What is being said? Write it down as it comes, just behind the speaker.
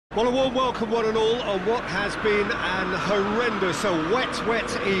Well, a warm welcome one and all on what has been an horrendous, wet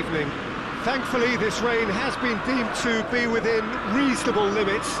evening. Thankfully, this rain has been deemed to be within reasonable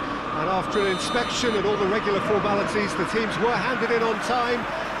limits, and after an inspection and all the regular formalities, the teams were handed in on time,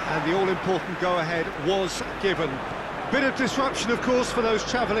 and the all-important go-ahead was given. Bit of disruption, of course, for those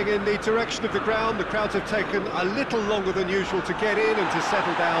travelling in the direction of the ground. The crowds have taken a little longer than usual to get in and to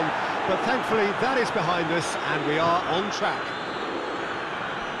settle down, but thankfully that is behind us, and we are on track.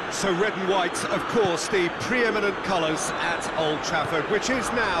 So red and white, of course, the preeminent colours at Old Trafford, which is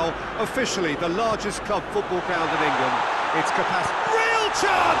now officially the largest club football ground in England. Its capacity... Real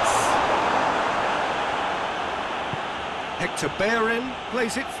chance! Hector Bellerin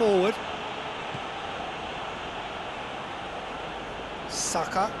plays it forward.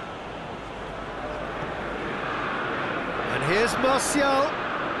 Saka. And here's Martial.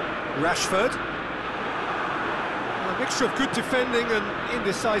 Rashford. A mixture of good defending and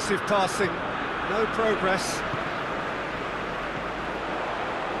indecisive passing. No progress.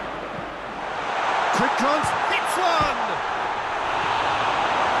 Quick glance, hits one!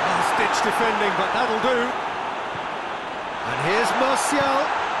 Last-ditch defending, but that'll do. And here's Martial.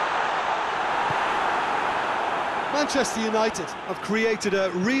 Manchester United have created a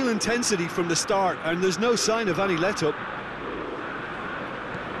real intensity from the start, and there's no sign of any let-up.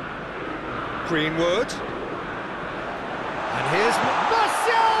 Greenwood. And here's...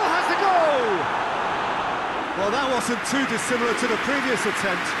 Martial has a goal! Well, that wasn't too dissimilar to the previous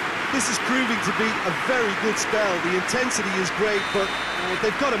attempt. This is proving to be a very good spell. The intensity is great, but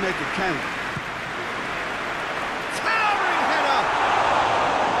they've got to make it count. Towering header!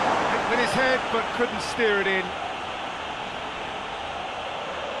 Hit with his head, but couldn't steer it in.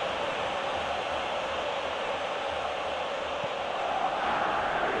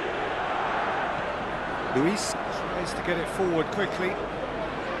 Luis tries to get it forward quickly.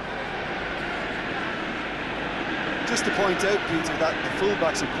 Just to point out, Peter, that the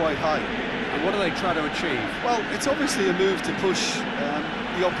fullbacks are quite high. And what are they trying to achieve? Well, it's obviously a move to push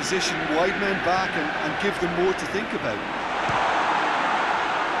the opposition wide men back and give them more to think about.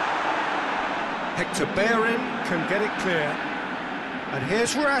 Hector Bellerin can get it clear. And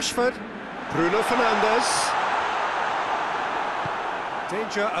here's Rashford. Bruno Fernandes.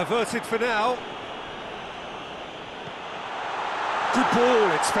 Danger averted for now. Good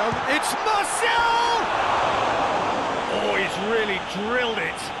ball, it's found. It's Martial! Oh, he's really drilled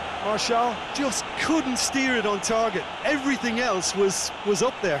it. Martial just couldn't steer it on target. Everything else was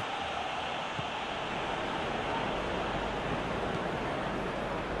up there.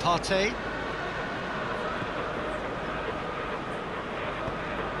 Partey.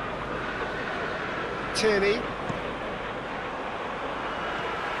 Tierney.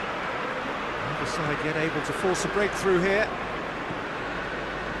 Neither side yet able to force a breakthrough here.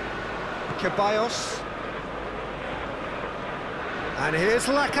 Ceballos. And here's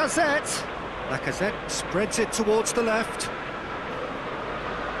Lacazette. Lacazette spreads it towards the left.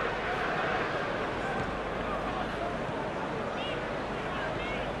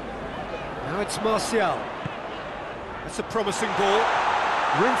 Now it's Martial. That's a promising ball.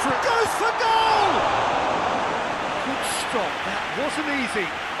 Room for it. Goes for goal! Good stop. That wasn't easy.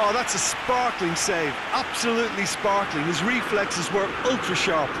 Oh, that's a sparkling save. Absolutely sparkling. His reflexes were ultra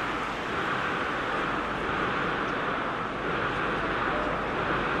sharp.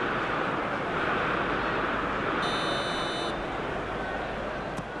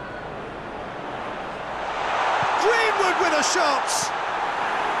 With a shot!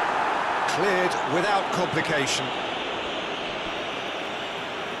 Cleared without complication.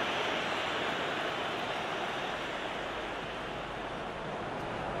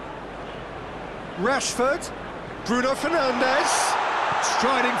 Rashford, Bruno Fernandes,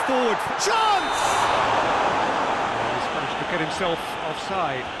 striding forward, chance! He's managed to get himself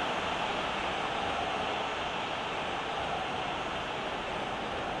offside.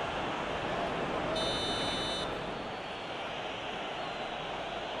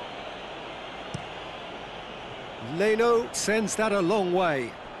 Leno sends that a long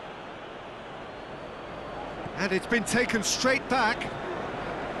way. And it's been taken straight back.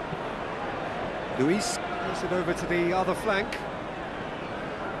 Luis plays it over to the other flank.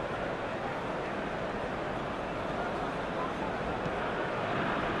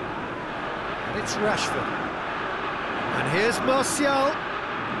 And it's Rashford. And here's Martial.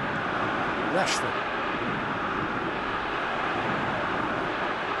 Rashford.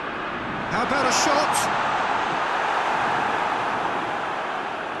 How about a shot?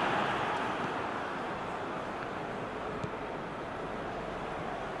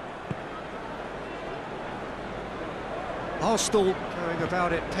 Arsenal going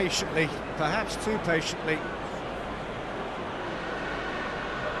about it patiently, perhaps too patiently.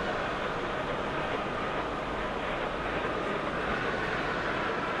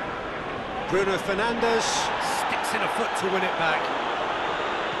 Bruno Fernandes sticks in a foot to win it back.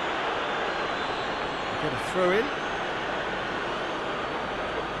 Get a throw in.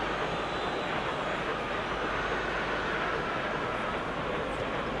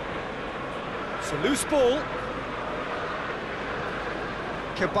 It's a loose ball.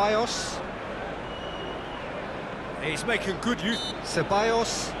 Ceballos. He's making good use.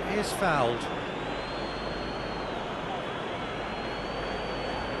 Ceballos is fouled.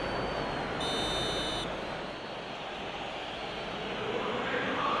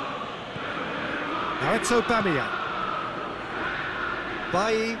 Now it's Aubameyang.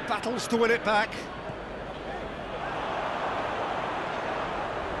 Bailly battles to win it back.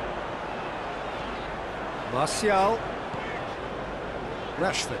 Martial.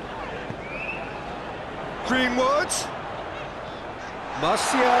 Rashford. Greenwood.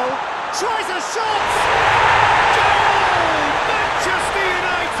 Martial. Tries a shot! Goal! Manchester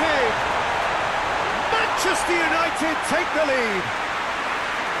United! Manchester United take the lead.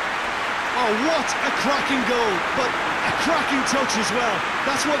 Oh, what a cracking goal, but a cracking touch as well.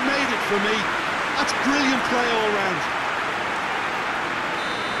 That's what made it for me. That's brilliant play all round.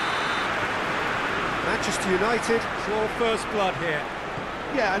 Manchester United draw first blood here.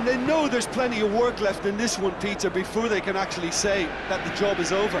 Yeah, and they know there's plenty of work left in this one, Peter, before they can actually say that the job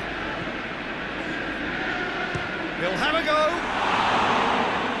is over. He'll have a go.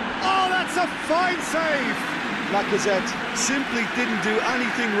 Oh, that's a fine save. Lacazette simply didn't do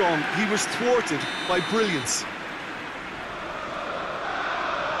anything wrong. He was thwarted by brilliance.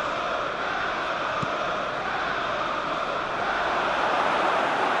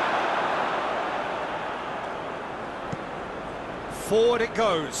 Forward it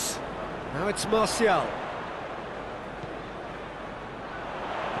goes. Now it's Martial.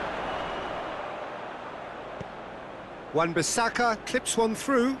 Wan-Bissaka clips one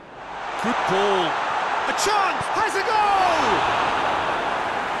through. Good ball. A chance! Has a goal!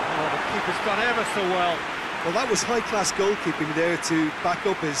 Oh, the keeper's done ever so well. Well, that was high-class goalkeeping there to back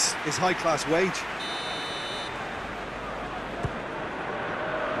up his high-class wage.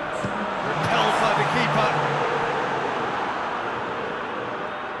 Repelled by the keeper.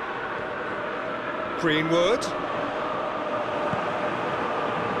 Greenwood.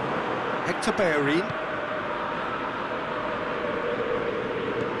 Hector Bellerin.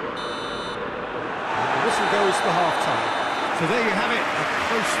 The whistle goes for half-time. So there you have it, a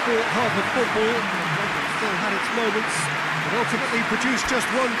close-fought half of football. London still had its moments, but ultimately produced just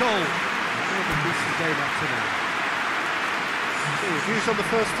one goal. A decent game up to now. So, reviews on the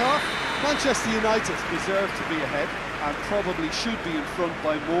first half? Manchester United deserve to be ahead and probably should be in front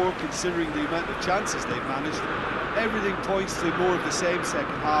by more considering the amount of chances they've managed. Everything points to more of the same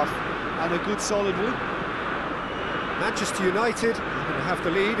second half and a good solid win. Manchester United are going to have the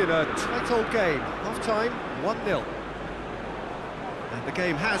lead in a tight old game. Half-time, 1-0. And the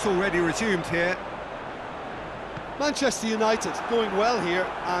game has already resumed here. Manchester United going well here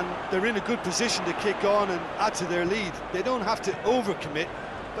and they're in a good position to kick on and add to their lead. They don't have to overcommit,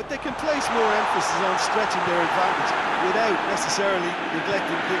 but they can place more emphasis on stretching their advantage without necessarily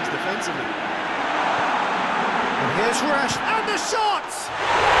neglecting things defensively. And here's Rash, and the shot!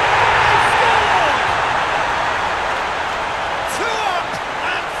 They scored! 2 up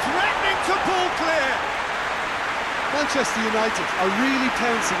and threatening to pull clear. Manchester United are really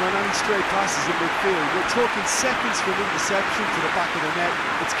pouncing on any stray passes in midfield. We're talking seconds from interception to the back of the net.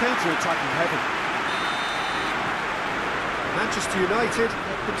 It's counter-attacking heaven. Manchester United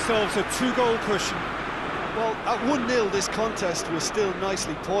got themselves a 2-goal cushion. Well, at 1-0 this contest was still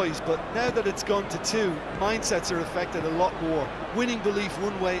nicely poised, but now that it's gone to 2, mindsets are affected a lot more. Winning belief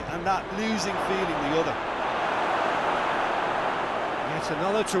one way and that losing feeling the other. Yet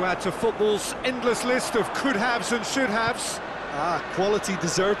another to add to football's endless list of could-haves and should-haves. Quality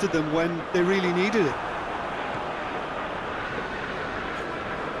deserted them when they really needed it.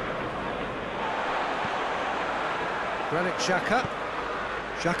 Granit Xhaka.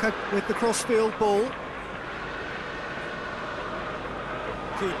 Xhaka with the crossfield ball.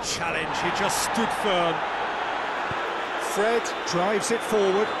 Good challenge, he just stood firm. Fred drives it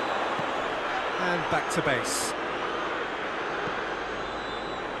forward. And back to base.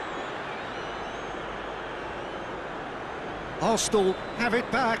 Arsenal have it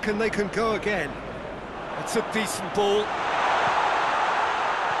back and they can go again. It's a decent ball.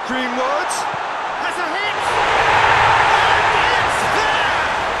 Greenwood has a hit! And it's there!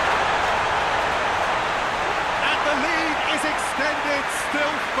 And the lead is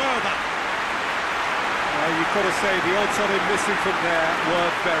another. Well, you've got to say the odds on him missing from there were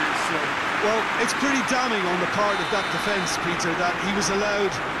very slim. Well, it's pretty damning on the part of that defence, Peter, that he was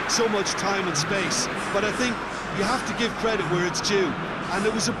allowed so much time and space. But I think you have to give credit where it's due, and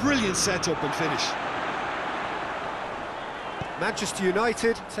it was a brilliant setup and finish. Manchester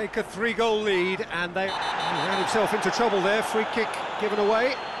United take a 3-goal lead, and he ran himself into trouble there. Free kick given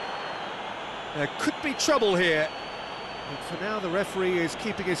away. There could be trouble here, but for now the referee is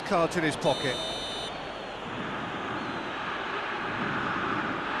keeping his cards in his pocket.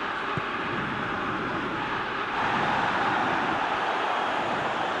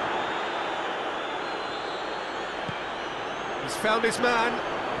 He's found his man.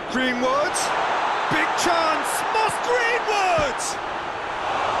 Greenwood. Big chance. Moss Greenwood!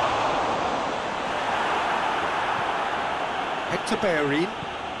 Hector Bellerin.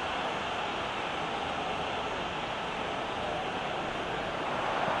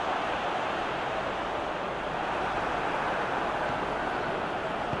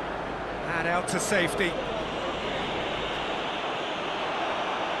 And out to safety.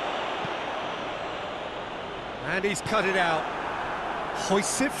 And he's cut it out.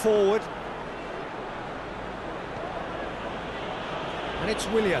 Hoists it forward. And it's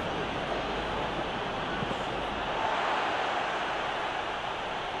Willian.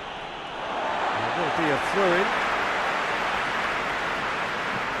 There will be a throw-in.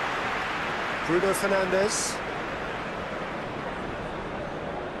 Bruno Fernandes.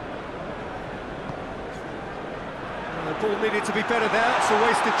 The ball needed to be better there. It's a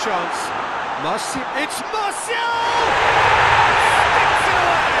wasted chance. It's Martial! Sticks it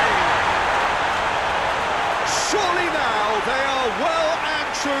away! Surely now they are well and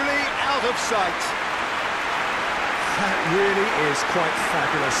truly out of sight. That really is quite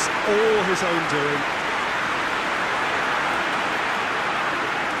fabulous. All his own doing.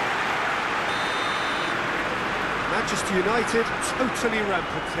 Manchester United totally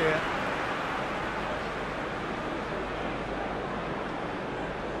rampant here.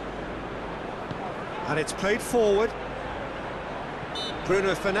 And it's played forward.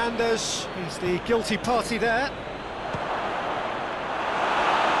 Bruno Fernandes is the guilty party there.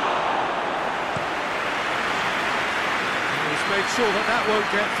 And he's made sure that that won't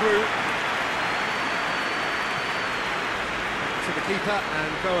get through. To the keeper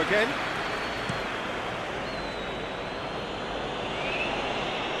and go again.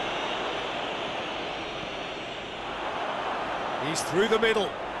 He's through the middle.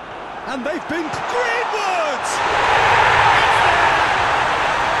 And they've been Greenwood!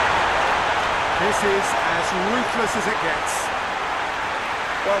 This is as ruthless as it gets.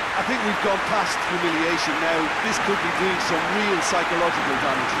 Well, I think we've gone past humiliation now. This could be doing some real psychological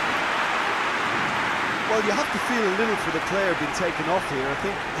damage. Well, you have to feel a little for the player being taken off here. I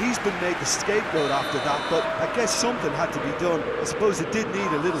think he's been made the scapegoat after that, but I guess something had to be done. I suppose it did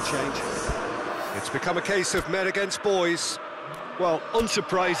need a little change. It's become a case of men against boys. Well,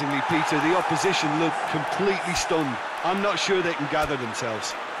 unsurprisingly, Peter, the opposition look completely stunned. I'm not sure they can gather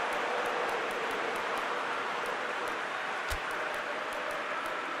themselves.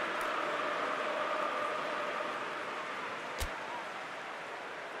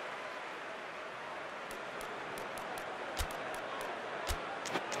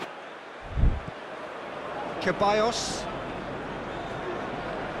 Ceballos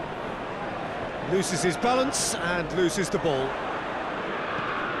loses his balance and loses the ball.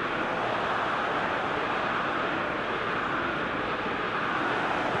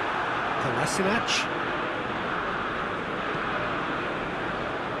 Kolasinac.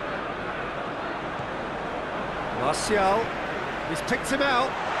 Martial, he's picked him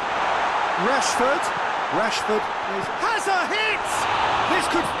out. Rashford has a hit! This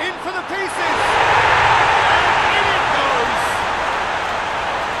could in for the pieces! And in it goes!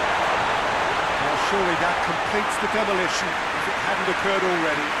 Well, surely that completes the demolition if it hadn't occurred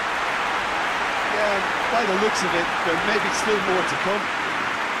already. Yeah, by the looks of it, there may be still more to come.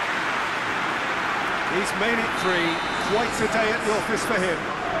 He's made it 3, quite a day at the office for him.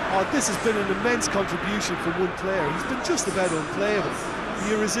 Oh, this has been an immense contribution from one player. He's been just about unplayable.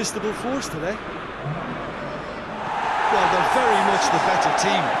 The irresistible force today. Well, they're very much the better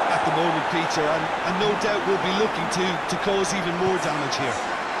team at the moment, Peter, and no doubt will be looking to cause even more damage here.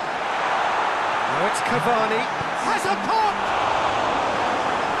 Now it's Cavani. Has a pop!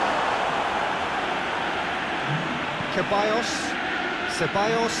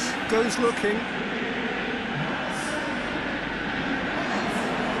 Ceballos goes looking.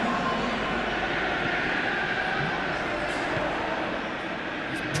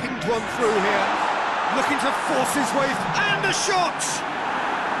 One through here, looking to force his way, and the shot!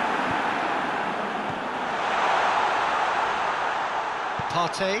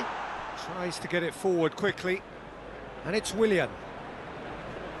 Partey tries to get it forward quickly, and it's Willian.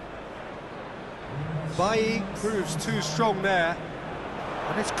 Bailly proves too strong there,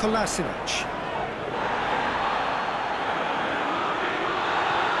 and it's Kolasinac.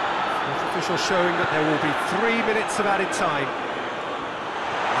 Official showing that there will be 3 minutes of added time.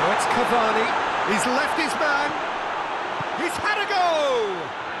 Now it's Cavani, he's left his man, he's had a go!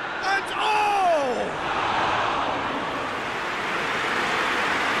 And oh!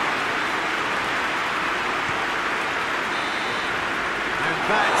 And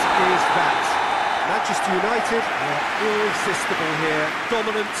that is that. Manchester United are irresistible here,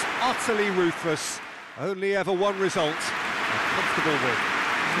 dominant, utterly ruthless, only ever one result, a comfortable win.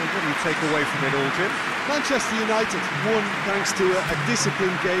 What do you take away from it all, Jim? Manchester United won thanks to a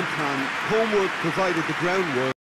disciplined game plan. Homework provided the groundwork.